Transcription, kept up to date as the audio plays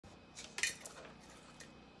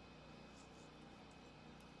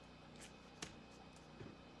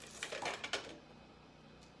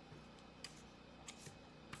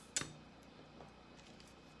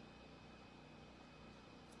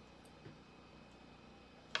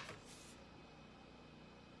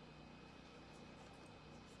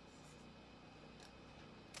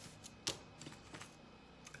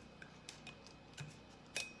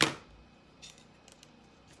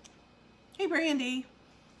Brandy.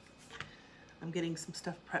 I'm getting some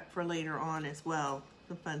stuff prepped for later on as well.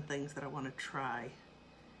 Some fun things that I want to try.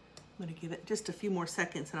 I'm going to give it just a few more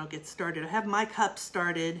seconds and I'll get started. I have my cup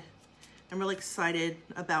started. I'm really excited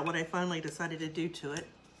about what I finally decided to do to it.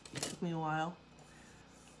 It took me a while.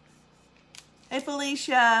 Hey,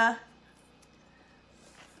 Felicia.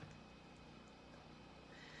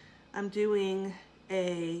 I'm doing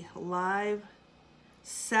a live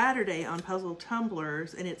Saturday on Puzzle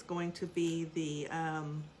Tumblers, and it's going to be the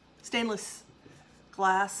stainless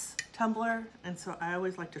glass tumbler, and so I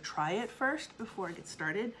always like to try it first before I get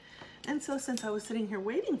started. And so since I was sitting here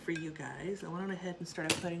waiting for you guys, I went on ahead and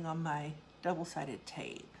started putting on my double-sided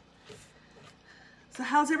tape. So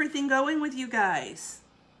how's everything going with you guys?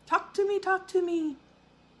 Talk to me, talk to me.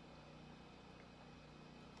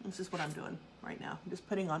 This is what I'm doing right now. I'm just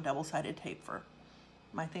putting on double-sided tape for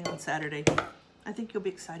my thing on Saturday. I think you'll be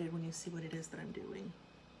excited when you see what it is that I'm doing.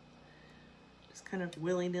 Just kind of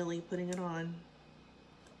willy-nilly putting it on.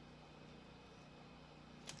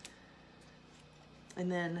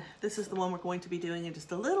 And then this is the one we're going to be doing in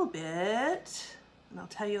just a little bit. And I'll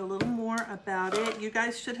tell you a little more about it. You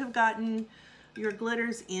guys should have gotten your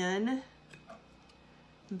glitters in.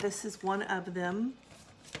 This is one of them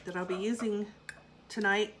that I'll be using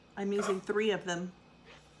tonight. I'm using 3 of them.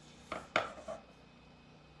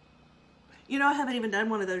 You know, I haven't even done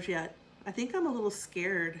one of those yet. I think I'm a little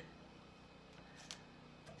scared.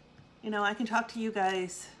 You know, I can talk to you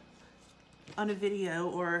guys on a video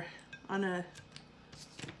or on a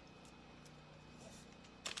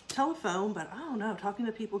telephone, but I don't know, talking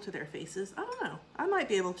to people to their faces, I don't know. I might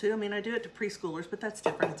be able to. I mean, I do it to preschoolers, but that's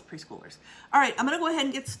different. It's preschoolers. All right, I'm going to go ahead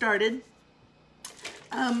and get started.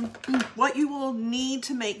 What you will need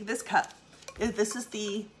to make this cup is, this is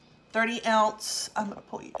the 30 ounce, I'm going to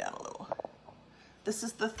pull you down a little. This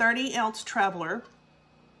is the 30 ounce Traveler.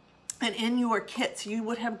 And in your kits, you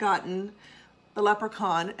would have gotten the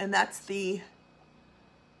Leprechaun, and that's the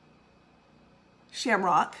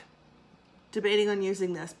Shamrock. Debating on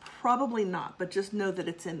using this, probably not, but just know that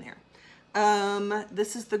it's in there.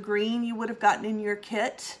 This is the green you would have gotten in your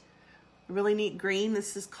kit. Really neat green.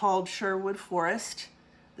 This is called Sherwood Forest.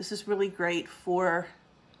 This is really great for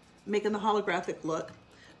making the holographic look.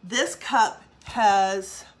 This cup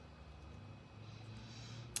has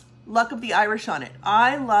Luck of the Irish on it.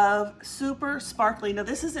 I love super sparkly. Now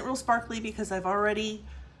this isn't real sparkly because I've already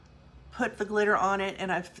put the glitter on it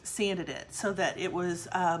and I've sanded it so that it was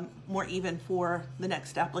more even for the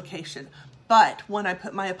next application. But when I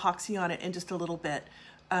put my epoxy on it in just a little bit,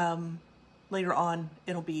 later on,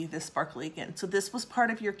 it'll be this sparkly again. So this was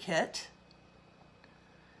part of your kit.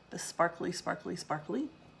 The sparkly, sparkly, sparkly.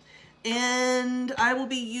 And I will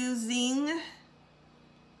be using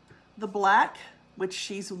the black, which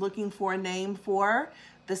she's looking for a name for.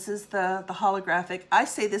 This is the holographic. I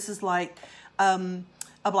say this is like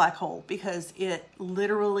a black hole because it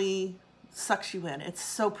literally sucks you in. It's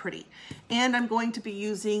so pretty. And I'm going to be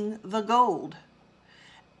using the gold.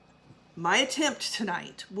 My attempt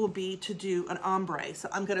tonight will be to do an ombre. So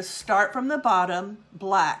I'm going to start from the bottom,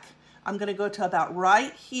 black. I'm going to go to about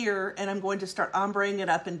right here and I'm going to start ombreing it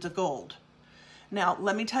up into gold. Now,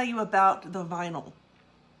 let me tell you about the vinyl.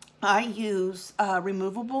 I use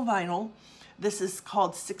removable vinyl. This is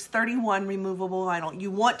called 631 removable vinyl.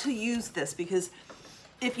 You want to use this because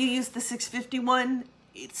if you use the 651,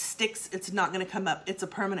 it sticks, it's not going to come up. It's a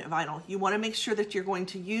permanent vinyl. You want to make sure that you're going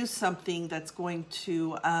to use something that's going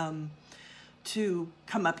to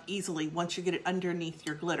come up easily once you get it underneath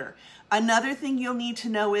your glitter. Another thing you'll need to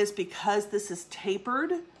know is because this is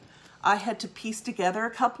tapered, I had to piece together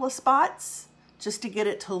a couple of spots just to get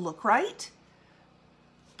it to look right.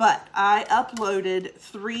 But I uploaded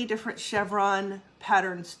 3 different Chevron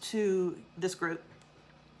patterns to this group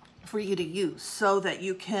for you to use so that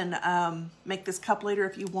you can make this cup later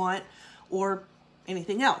if you want or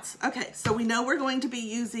anything else. Okay, so we know we're going to be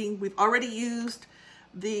using, we've already used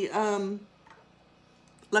the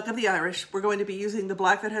Luck of the Irish. We're going to be using the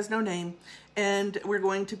black that has no name, and we're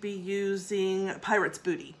going to be using Pirate's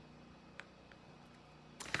Booty.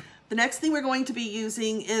 The next thing we're going to be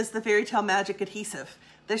using is the Fairy Tale Magic Adhesive.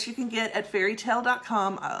 This you can get at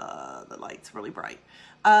fairytale.com. The light's really bright.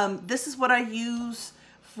 This is what I use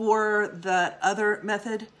for the other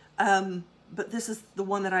method, but this is the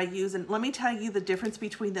one that I use. And let me tell you the difference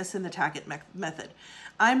between this and the tack it method.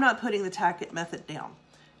 I'm not putting the tack it method down.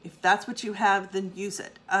 If that's what you have, then use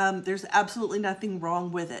it. There's absolutely nothing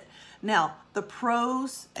wrong with it. Now, the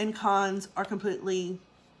pros and cons are completely,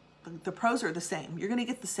 the pros are the same. You're gonna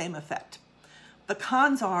get the same effect. The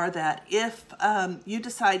cons are that if you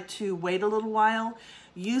decide to wait a little while,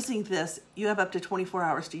 using this, you have up to 24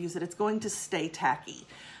 hours to use it. It's going to stay tacky.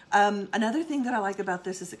 Another thing that I like about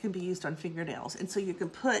this is it can be used on fingernails. And so you can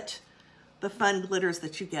put the fun glitters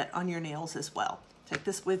that you get on your nails as well. Take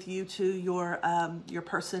this with you to your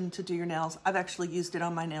person to do your nails. I've actually used it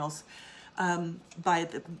on my nails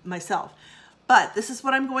myself. But this is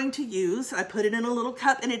what I'm going to use. I put it in a little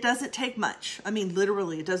cup and it doesn't take much. I mean,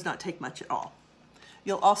 literally, it does not take much at all.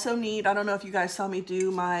 You'll also need, I don't know if you guys saw me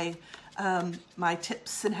do my, my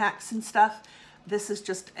tips and hacks and stuff. This is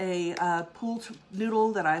just a pool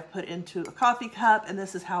noodle that I put into a coffee cup, and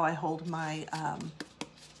this is how I hold my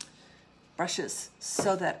brushes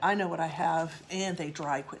so that I know what I have and they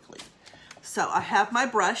dry quickly. So I have my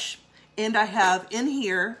brush, and I have in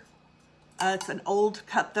here, it's an old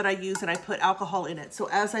cup that I use, and I put alcohol in it. So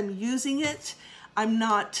as I'm using it, I'm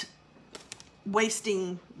not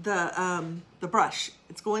wasting the brush.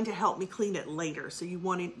 It's going to help me clean it later. So you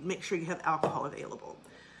want to make sure you have alcohol available.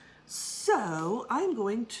 So I'm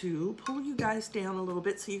going to pull you guys down a little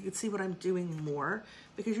bit so you can see what I'm doing more,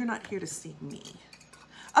 because you're not here to see me.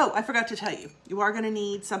 Oh, I forgot to tell you, you are going to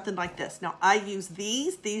need something like this. Now I use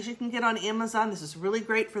these you can get on Amazon. This is really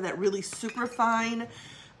great for that really super fine,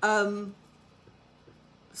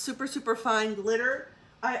 super fine glitter.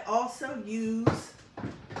 I also use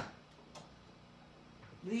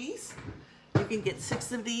these. You can get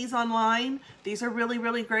 6 of these online. These are really,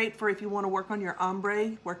 really great for if you want to work on your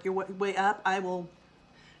ombre, work your way up. I will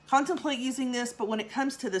contemplate using this, but when it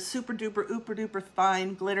comes to the super duper, ooper duper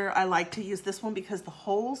fine glitter, I like to use this one because the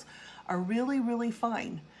holes are really, really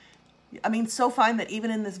fine. I mean, so fine that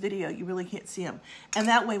even in this video, you really can't see them. And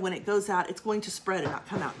that way, when it goes out, it's going to spread and not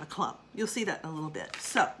come out in a clump. You'll see that in a little bit.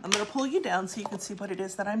 So I'm going to pull you down so you can see what it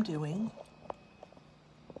is that I'm doing.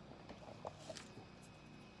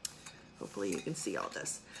 Hopefully you can see all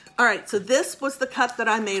this. All right, so this was the cup that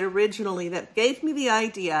I made originally that gave me the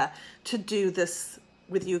idea to do this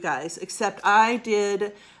with you guys, except I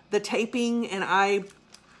did the taping and I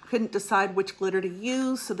couldn't decide which glitter to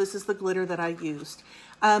use, so this is the glitter that I used.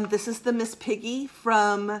 This is the Miss Piggy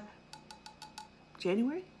from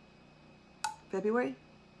January? February?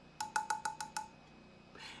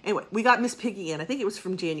 Anyway, we got Miss Piggy in. I think it was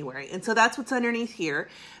from January. And so that's what's underneath here.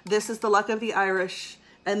 This is the Luck of the Irish,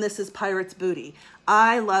 and this is Pirate's Booty.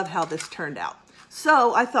 I love how this turned out.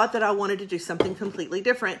 So I thought that I wanted to do something completely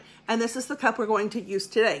different. And this is the cup we're going to use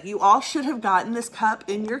today. You all should have gotten this cup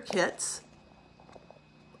in your kits,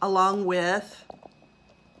 along with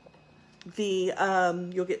the,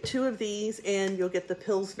 you'll get 2 of these and you'll get the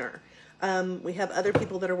Pilsner. We have other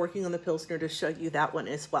people that are working on the Pilsner to show you that one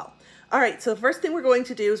as well. All right, so the first thing we're going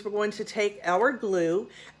to do is we're going to take our glue.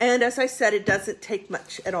 And as I said, it doesn't take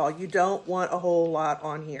much at all. You don't want a whole lot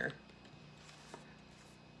on here.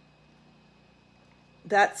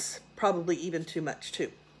 That's probably even too much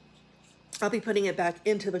too. I'll be putting it back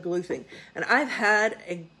into the glue thing. And I've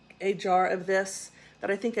had a jar of this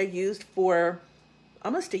that I think I used for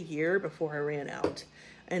almost a year before I ran out.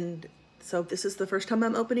 And so this is the first time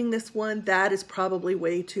I'm opening this one. That is probably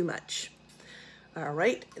way too much. All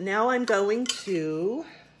right, now I'm going to,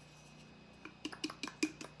 I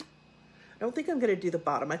don't think I'm gonna do the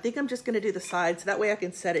bottom. I think I'm just gonna do the sides. That way I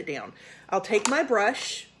can set it down. I'll take my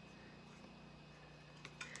brush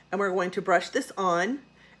and we're going to brush this on.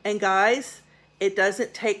 And guys, it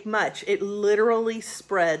doesn't take much. It literally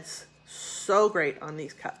spreads so great on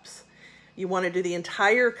these cups. You wanna do the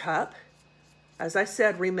entire cup. As I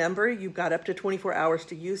said, remember, you've got up to 24 hours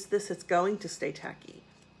to use this. It's going to stay tacky.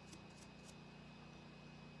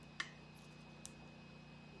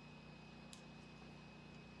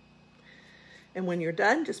 And when you're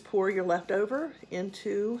done, just pour your leftover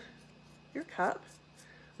into your cup.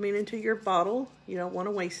 I mean, into your bottle. You don't want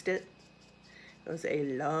to waste it. It goes a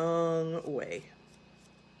long way.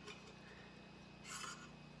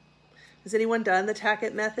 Has anyone done the tack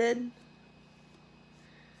it method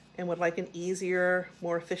and would like an easier,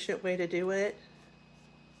 more efficient way to do it?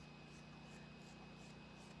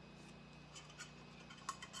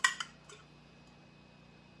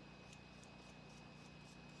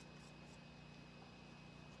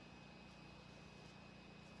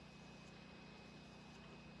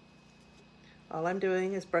 All I'm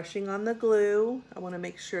doing is brushing on the glue. I want to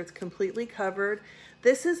make sure it's completely covered.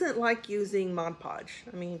 This isn't like using Mod Podge.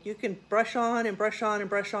 I mean, you can brush on and brush on and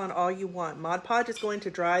brush on all you want. Mod Podge is going to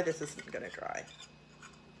dry. This isn't going to dry.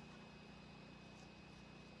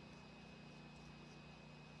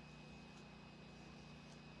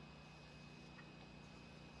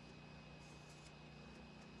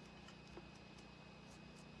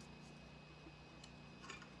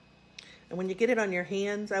 And when you get it on your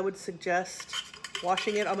hands, I would suggest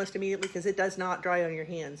washing it almost immediately because it does not dry on your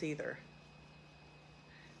hands either.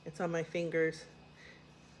 It's on my fingers.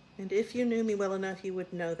 And if you knew me well enough, you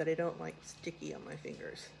would know that I don't like sticky on my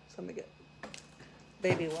fingers. So I'm gonna get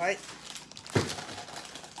baby wipe.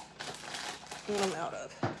 What I'm out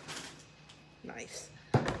of. Nice.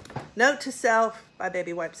 Note to self, buy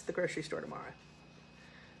baby wipes at the grocery store tomorrow.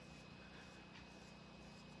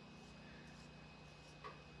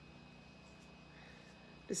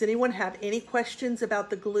 Does anyone have any questions about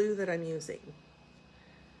the glue that I'm using?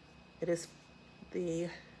 It is the,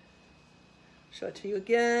 show it to you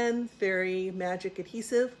again, Fairy Magic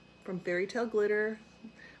Adhesive from Fairy Tale Glitter.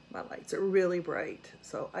 My lights are really bright,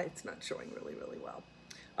 so it's not showing really, really well.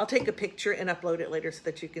 I'll take a picture and upload it later so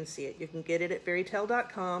that you can see it. You can get it at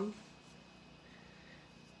fairytale.com.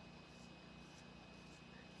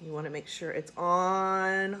 You want to make sure it's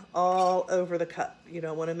on all over the cup. You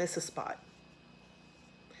don't want to miss a spot.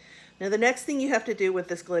 Now the next thing you have to do with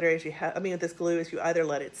this glitter is with this glue is you either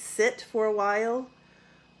let it sit for a while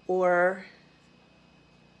or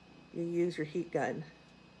you use your heat gun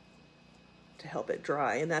to help it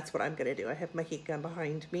dry, and that's what I'm going to do. I have my heat gun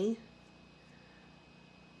behind me,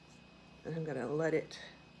 and I'm going to let it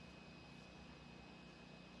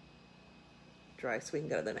dry so we can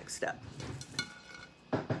go to the next step.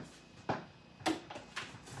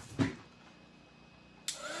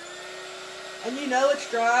 And you know it's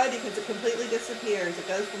dry because it completely disappears. It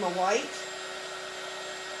goes from a white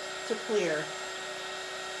to clear.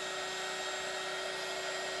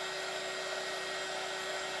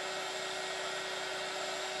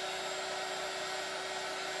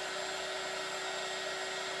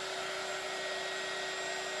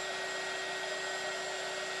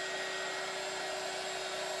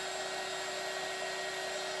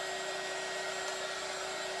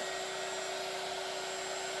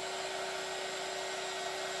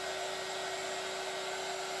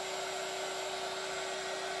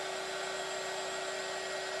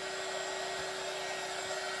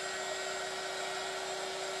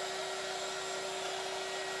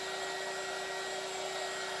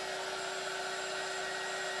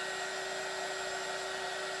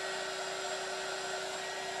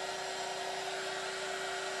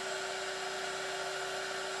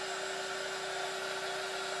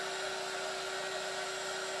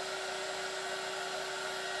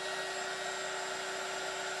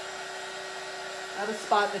 I have a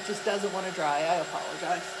spot that just doesn't want to dry. I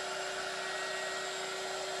apologize.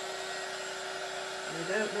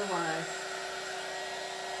 I don't know why.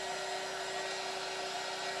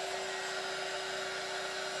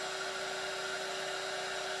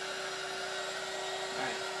 All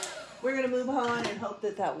right. We're going to move on and hope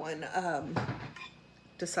that that one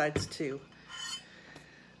decides to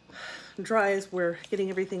dry as we're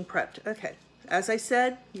getting everything prepped. Okay. As I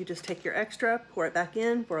said, you just take your extra, pour it back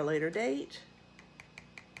in for a later date.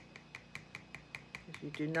 You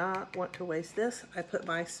do not want to waste this. I put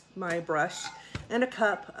my brush and a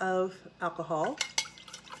cup of alcohol.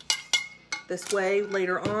 This way,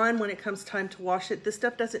 later on, when it comes time to wash it, this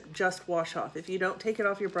stuff doesn't just wash off. If you don't take it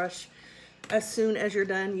off your brush as soon as you're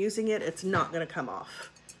done using it, it's not gonna come off.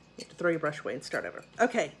 You have to throw your brush away and start over.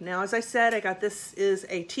 Okay, now as I said, I got this is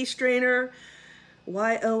a tea strainer,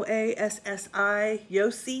 Y-O-A-S-S-I,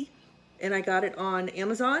 Yossi, and I got it on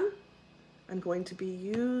Amazon. I'm going to be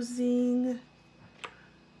using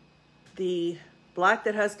the black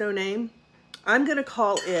that has no name. I'm gonna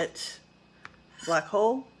call it Black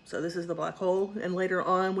Hole. So this is the Black Hole, and later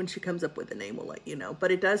on when she comes up with the name, we'll let you know.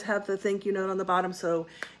 But it does have the thank you note on the bottom, so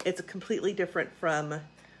it's completely different from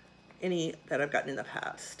any that I've gotten in the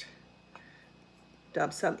past.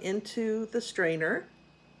 Dump some into the strainer,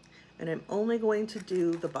 and I'm only going to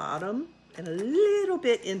do the bottom and a little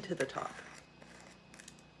bit into the top.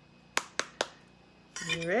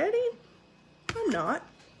 You ready? I'm not.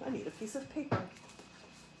 I need a piece of paper.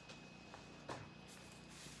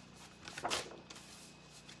 There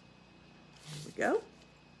we go.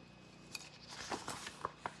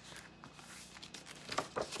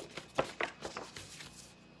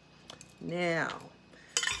 Now,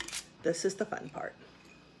 this is the fun part.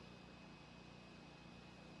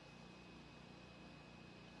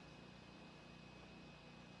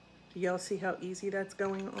 Do y'all see how easy that's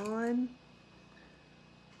going on?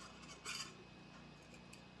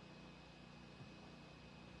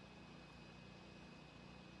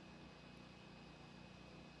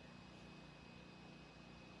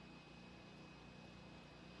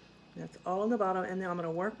 That's all on the bottom, and then I'm going to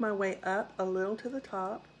work my way up a little to the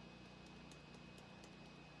top.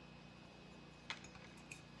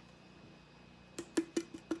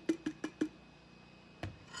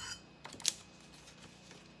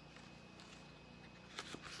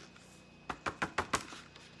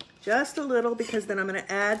 Just a little, because then I'm going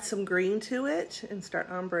to add some green to it and start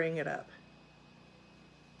ombreing it up.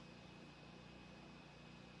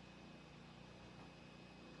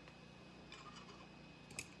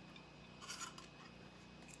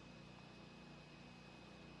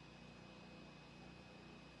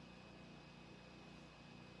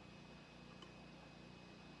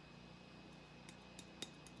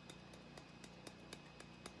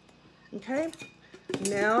 Okay,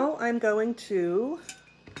 now I'm going to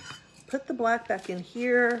put the black back in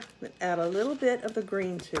here and add a little bit of the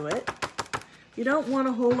green to it. You don't want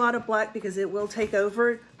a whole lot of black because it will take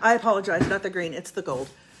over. I apologize, not the green, it's the gold.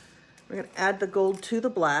 We're going to add the gold to the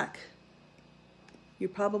black. You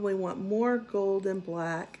probably want more gold than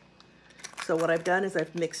black. So what I've done is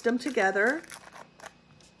I've mixed them together.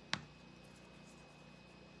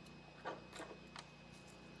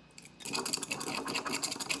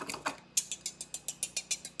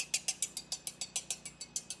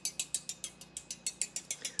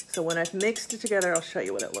 So when I've mixed it together, I'll show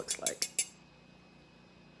you what it looks like.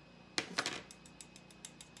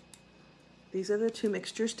 These are the two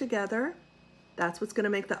mixtures together. That's what's going to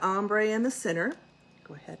make the ombre in the center.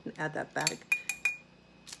 Go ahead and add that back.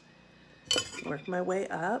 Work my way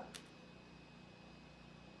up.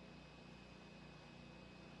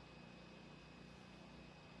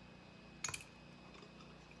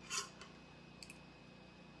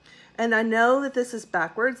 And I know that this is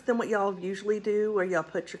backwards than what y'all usually do, where y'all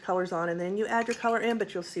put your colors on and then you add your color in,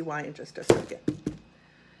 but you'll see why in just a second.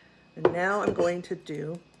 And now I'm going to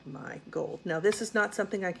do my gold. Now this is not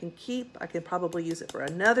something I can keep. I can probably use it for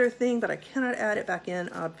another thing, but I cannot add it back in,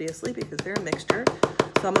 obviously, because they're a mixture.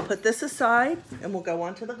 So I'm gonna put this aside and we'll go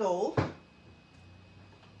on to the gold.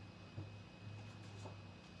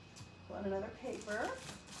 On another paper.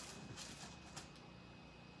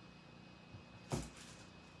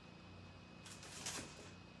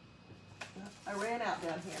 I ran out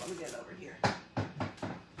down here. Let me get it over here.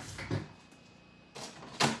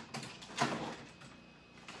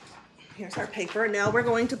 Here's our paper. Now we're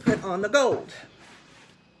going to put on the gold.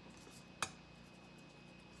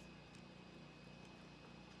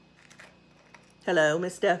 Hello,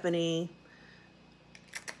 Miss Stephanie.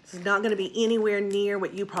 This is not going to be anywhere near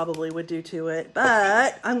what you probably would do to it,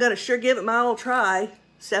 but I'm going to sure give it my old try.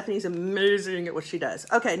 Stephanie's amazing at what she does.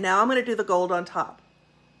 Okay, now I'm going to do the gold on top.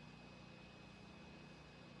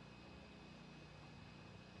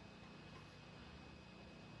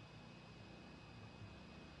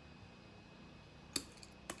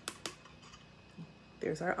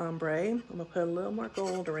 There's our ombre. I'm gonna put a little more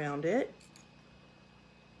gold around it.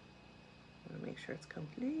 I'm gonna make sure it's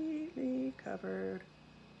completely covered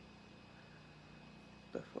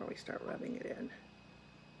before we start rubbing it in.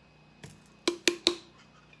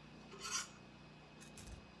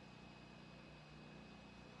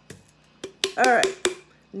 All right,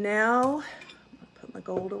 now I'm gonna put my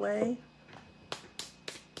gold away.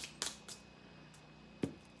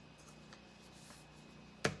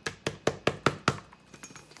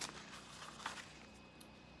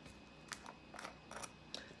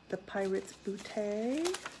 The Pirate's Bouquet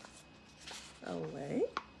away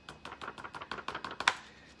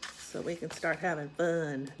so we can start having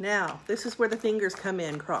fun. Now, this is where the fingers come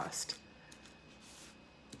in crossed.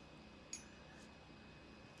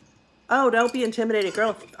 Oh, don't be intimidated,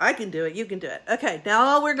 girl. I can do it. You can do it. Okay,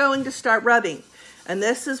 now we're going to start rubbing. And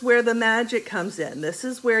this is where the magic comes in. This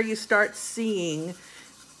is where you start seeing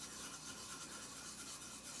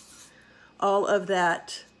all of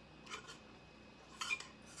that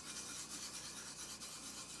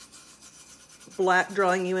black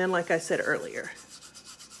drawing you in, like I said earlier.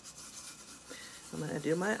 I'm going to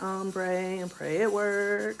do my ombre and pray it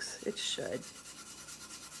works. It should.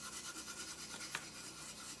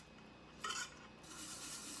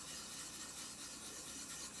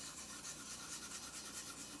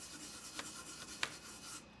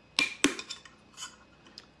 I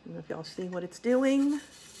don't know if y'all see what it's doing.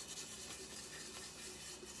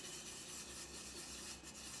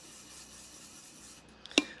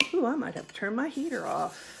 Ooh, I might have to turn my heater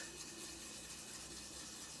off.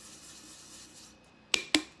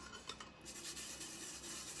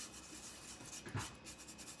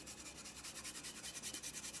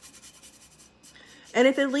 And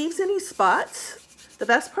if it leaves any spots, the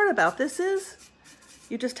best part about this is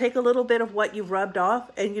you just take a little bit of what you've rubbed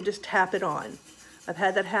off and you just tap it on. I've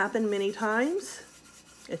had that happen many times.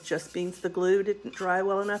 It just means the glue didn't dry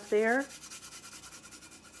well enough there.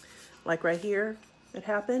 Like right here. It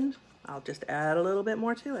happened. I'll just add a little bit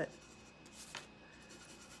more to it.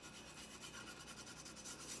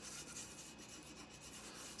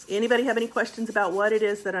 Does anybody have any questions about what it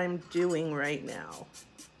is that I'm doing right now?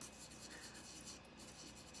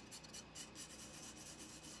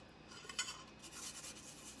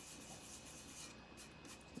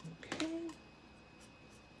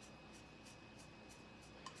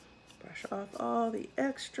 Wash off all the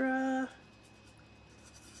extra.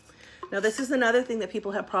 Now this is another thing that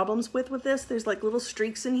people have problems with this. There's like little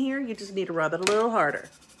streaks in here. You just need to rub it a little harder.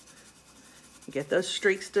 Get those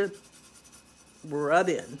streaks to rub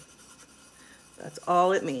in. That's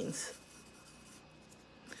all it means.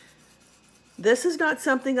 This is not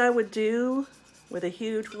something I would do with a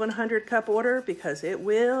huge 100 cup order because it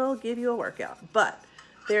will give you a workout. But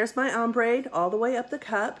there's my ombre all the way up the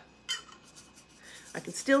cup. I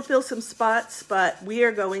can still feel some spots, but we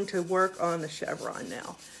are going to work on the Chevron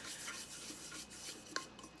now.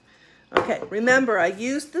 Okay, remember I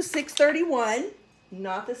used the 631,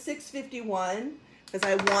 not the 651, because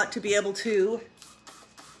I want to be able to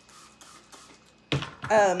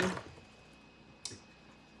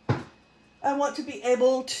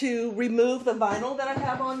remove the vinyl that I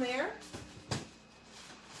have on there.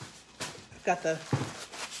 I've got the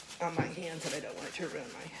on my hands and I don't want it to ruin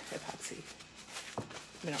my epoxy.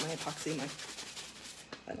 I mean, not my epoxy, my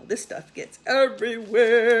vinyl. This stuff gets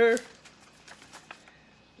everywhere.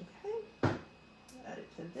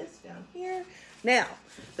 This down here. Now,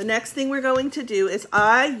 the next thing we're going to do is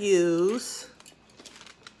I use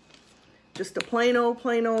just a plain old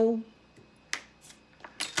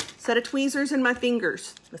set of tweezers in my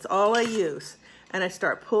fingers. That's all I use. And I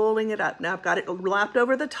start pulling it up. Now I've got it wrapped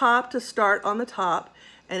over the top to start on the top,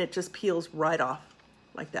 and it just peels right off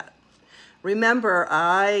like that. Remember,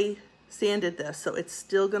 I sanded this, so it's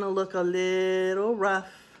still gonna look a little rough.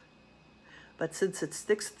 But since it's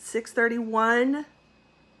 631,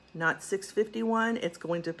 not 651, it's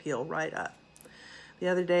going to peel right up. The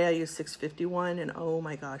other day I used 651 and oh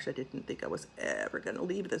my gosh, I didn't think I was ever gonna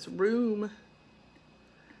leave this room.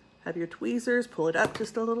 Have your tweezers, pull it up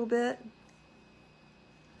just a little bit.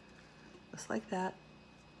 Just like that.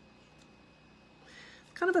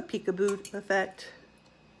 Kind of a peekaboo effect.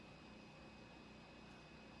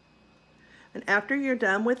 And after you're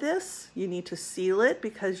done with this, you need to seal it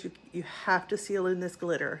because you have to seal in this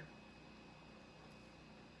glitter.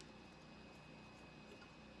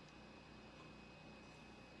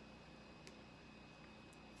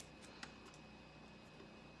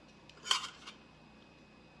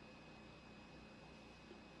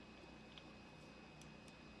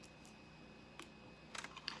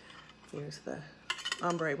 Here's the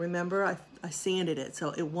ombre. Remember, I sanded it,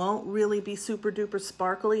 so it won't really be super duper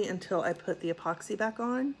sparkly until I put the epoxy back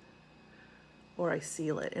on or I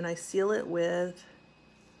seal it. And I seal it with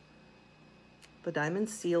the diamond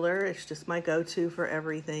sealer. It's just my go-to for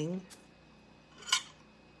everything.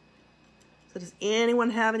 So does anyone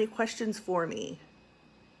have any questions for me?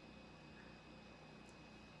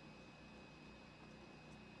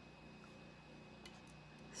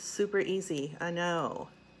 Super easy, I know.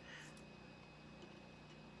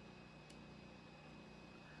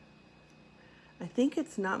 I think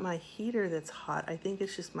it's not my heater that's hot. I think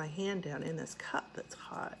it's just my hand down in this cup that's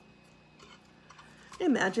hot.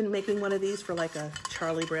 Imagine making one of these for like a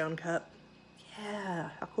Charlie Brown cup. Yeah,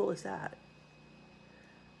 how cool is that?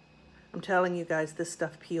 I'm telling you guys, this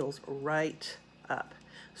stuff peels right up.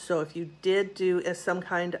 So if you did do some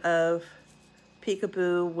kind of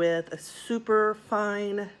peekaboo with a super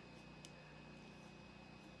fine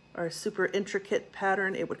or a super intricate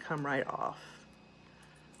pattern, it would come right off.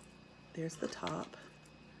 There's the top.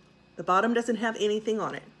 The bottom doesn't have anything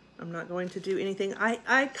on it. I'm not going to do anything.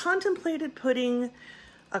 I contemplated putting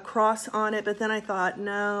a cross on it, but then I thought,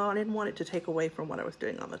 no, I didn't want it to take away from what I was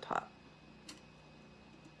doing on the top.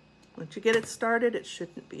 Once you get it started, it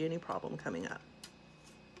shouldn't be any problem coming up.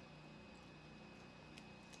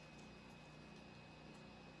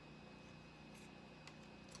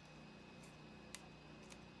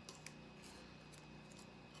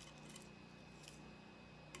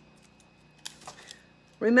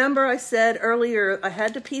 Remember I said earlier I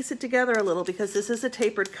had to piece it together a little because this is a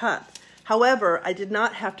tapered cup. However, I did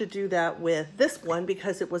not have to do that with this one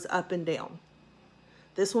because it was up and down.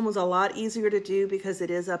 This one was a lot easier to do because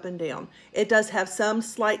it is up and down. It does have some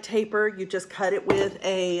slight taper. You just cut it with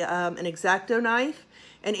an X-Acto knife,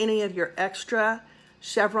 and any of your extra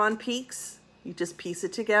chevron peaks, you just piece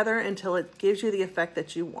it together until it gives you the effect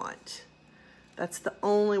that you want. That's the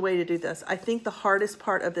only way to do this. I think the hardest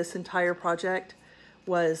part of this entire project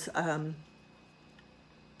was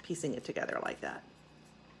piecing it together like that.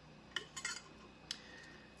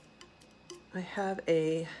 I have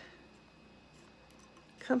a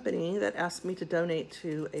company that asked me to donate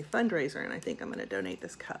to a fundraiser, and I think I'm going to donate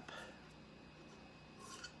this cup.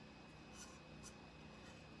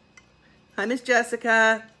 Hi, Miss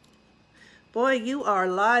Jessica. Boy, you are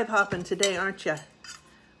live hopping today, aren't you? All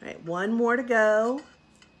right, one more to go.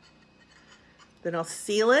 Then I'll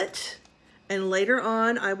seal it. And later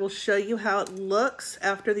on, I will show you how it looks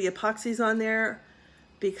after the epoxy's on there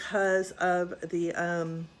because of the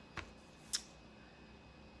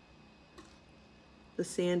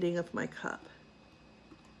sanding of my cup.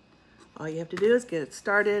 All you have to do is get it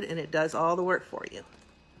started and it does all the work for you.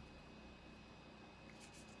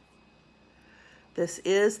 This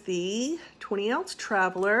is the 20-ounce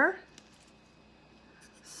Traveler.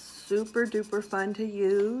 Super duper fun to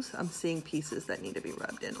use. I'm seeing pieces that need to be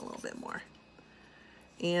rubbed in a little bit more.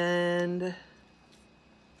 And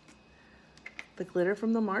the glitter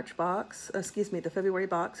from the March box, excuse me, the February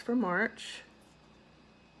box for March.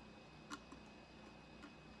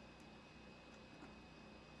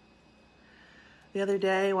 The other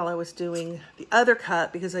day while I was doing the other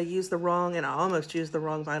cut, because I used the wrong, and I almost used the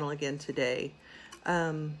wrong vinyl again today,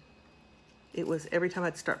 it was every time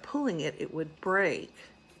I'd start pulling it, it would break.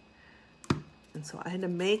 And so I had to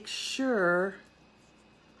make sure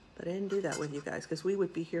that I didn't do that with you guys, because we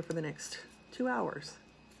would be here for the next 2 hours.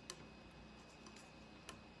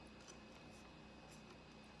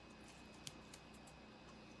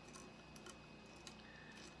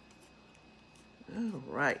 All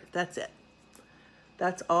right, that's it.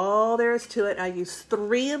 That's all there is to it. I used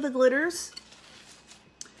 3 of the glitters.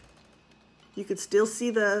 You could still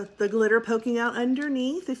see the glitter poking out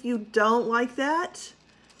underneath. If you don't like that,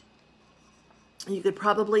 you could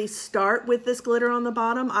probably start with this glitter on the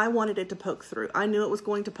bottom. I wanted it to poke through. I knew it was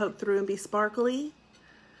going to poke through and be sparkly,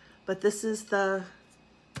 but this is the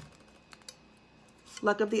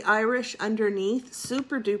Luck of the Irish underneath.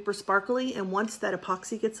 Super duper sparkly, and once that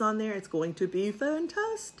epoxy gets on there, it's going to be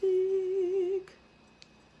fantastic.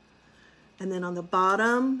 And then on the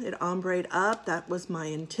bottom, it ombre'd up. That was my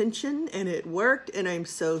intention, and it worked, and I'm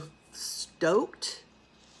so stoked.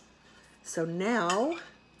 So now,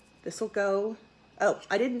 this will go. Oh,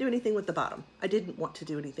 I didn't do anything with the bottom. I didn't want to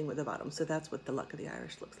do anything with the bottom, so that's what the Luck of the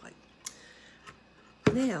Irish looks like.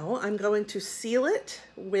 Now, I'm going to seal it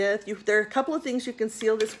with, there are a couple of things you can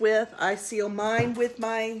seal this with. I seal mine with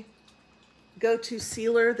my go-to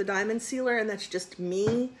sealer, the diamond sealer, and that's just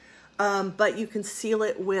me. But you can seal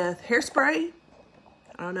it with hairspray.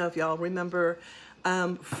 I don't know if y'all remember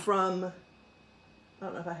from, I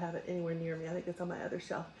don't know if I have it anywhere near me. I think it's on my other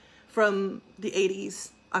shelf. From the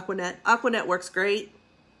 80s, Aquanet. Aquanet works great.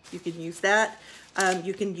 You can use that.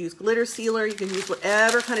 You can use glitter sealer. You can use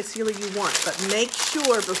whatever kind of sealer you want. But make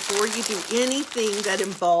sure before you do anything that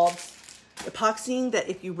involves epoxying that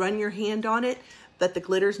if you run your hand on it, that the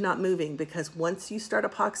glitter's not moving. Because once you start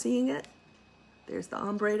epoxying it, there's the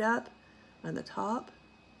ombre up on the top.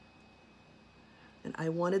 And I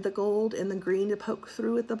wanted the gold and the green to poke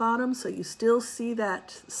through at the bottom, so you still see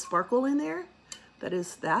that sparkle in there. That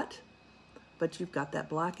is that. But you've got that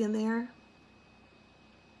black in there.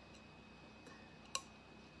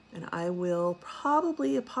 And I will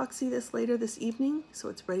probably epoxy this later this evening, so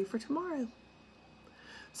it's ready for tomorrow.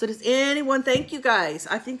 So does anyone, thank you guys.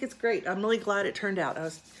 I think it's great. I'm really glad it turned out. I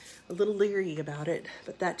was a little leery about it,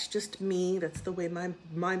 but that's just me. That's the way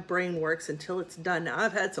my brain works until it's done. Now,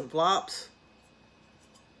 I've had some flops.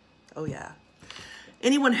 Oh yeah.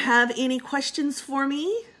 Anyone have any questions for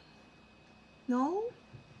me? No?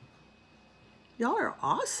 Y'all are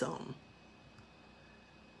awesome.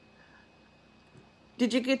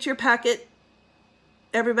 Did you get your packet?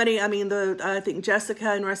 Everybody, I mean, I think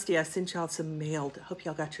Jessica and Rusty, I sent y'all some mail. I hope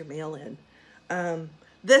y'all got your mail in.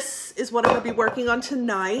 This is what I'm going to be working on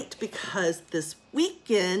tonight, because this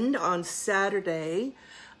weekend on Saturday,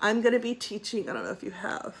 I'm going to be teaching, I don't know if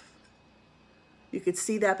you could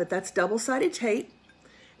see that, but that's double-sided tape.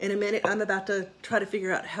 In a minute, I'm about to try to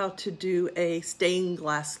figure out how to do a stained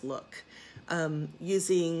glass look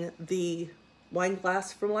using the wine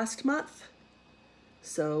glass from last month.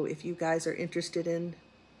 So if you guys are interested in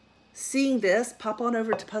seeing this, pop on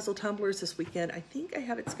over to Puzzle Tumblers this weekend. I think I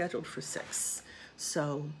have it scheduled for 6.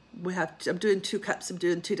 So I'm doing 2 cups. I'm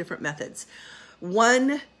doing 2 different methods.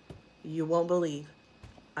 One, you won't believe,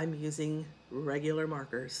 I'm using regular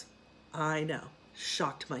markers. I know,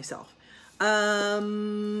 shocked myself.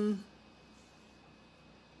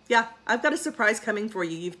 Yeah, I've got a surprise coming for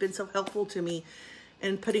you. You've been so helpful to me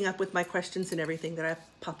and putting up with my questions and everything that I've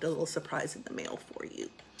popped a little surprise in the mail for you.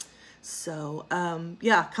 So,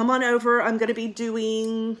 yeah, come on over. I'm going to be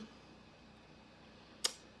doing,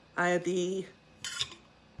 I have the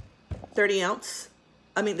 20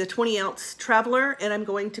 ounce Traveler, and I'm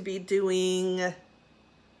going to be doing,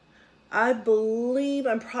 I believe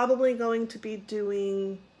I'm probably going to be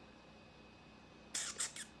doing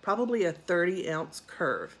probably a 30-ounce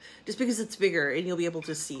curve, just because it's bigger and you'll be able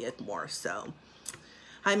to see it more. So,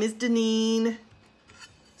 hi, Ms. Deneen.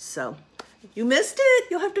 So, You missed it.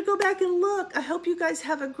 You'll have to go back and look. I hope you guys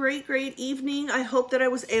have a great, great evening. I hope that I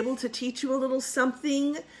was able to teach you a little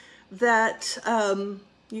something that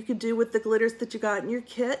you could do with the glitters that you got in your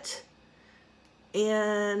kit.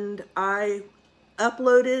 And I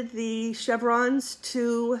uploaded the chevrons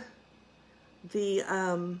to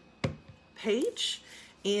the page,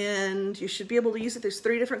 and you should be able to use it. There's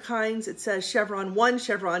 3 different kinds. It says Chevron 1,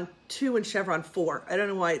 Chevron 2, and Chevron 4. I don't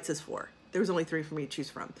know why it says 4. There was only 3 for me to choose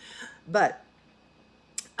from. But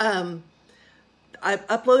I've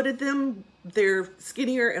uploaded them. They're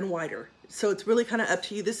skinnier and wider. So it's really kind of up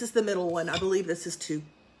to you. This is the middle one. I believe this is 2.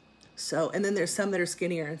 So, and then there's some that are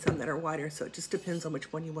skinnier and some that are wider. So it just depends on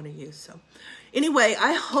which one you want to use. So anyway,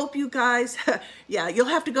 I hope you guys, yeah, you'll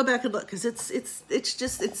have to go back and look, because it's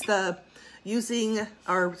the using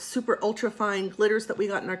our super ultra fine glitters that we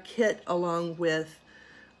got in our kit along with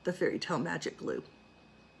the Fairy Tale Magic glue.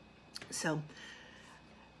 So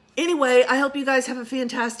anyway, I hope you guys have a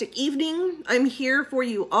fantastic evening. I'm here for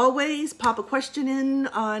you always. Pop a question in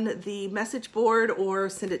on the message board or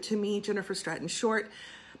send it to me, Jennifer Stratton Short.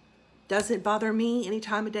 Doesn't bother me any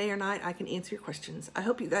time of day or night. I can answer your questions. I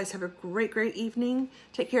hope you guys have a great, great evening.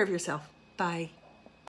 Take care of yourself. Bye.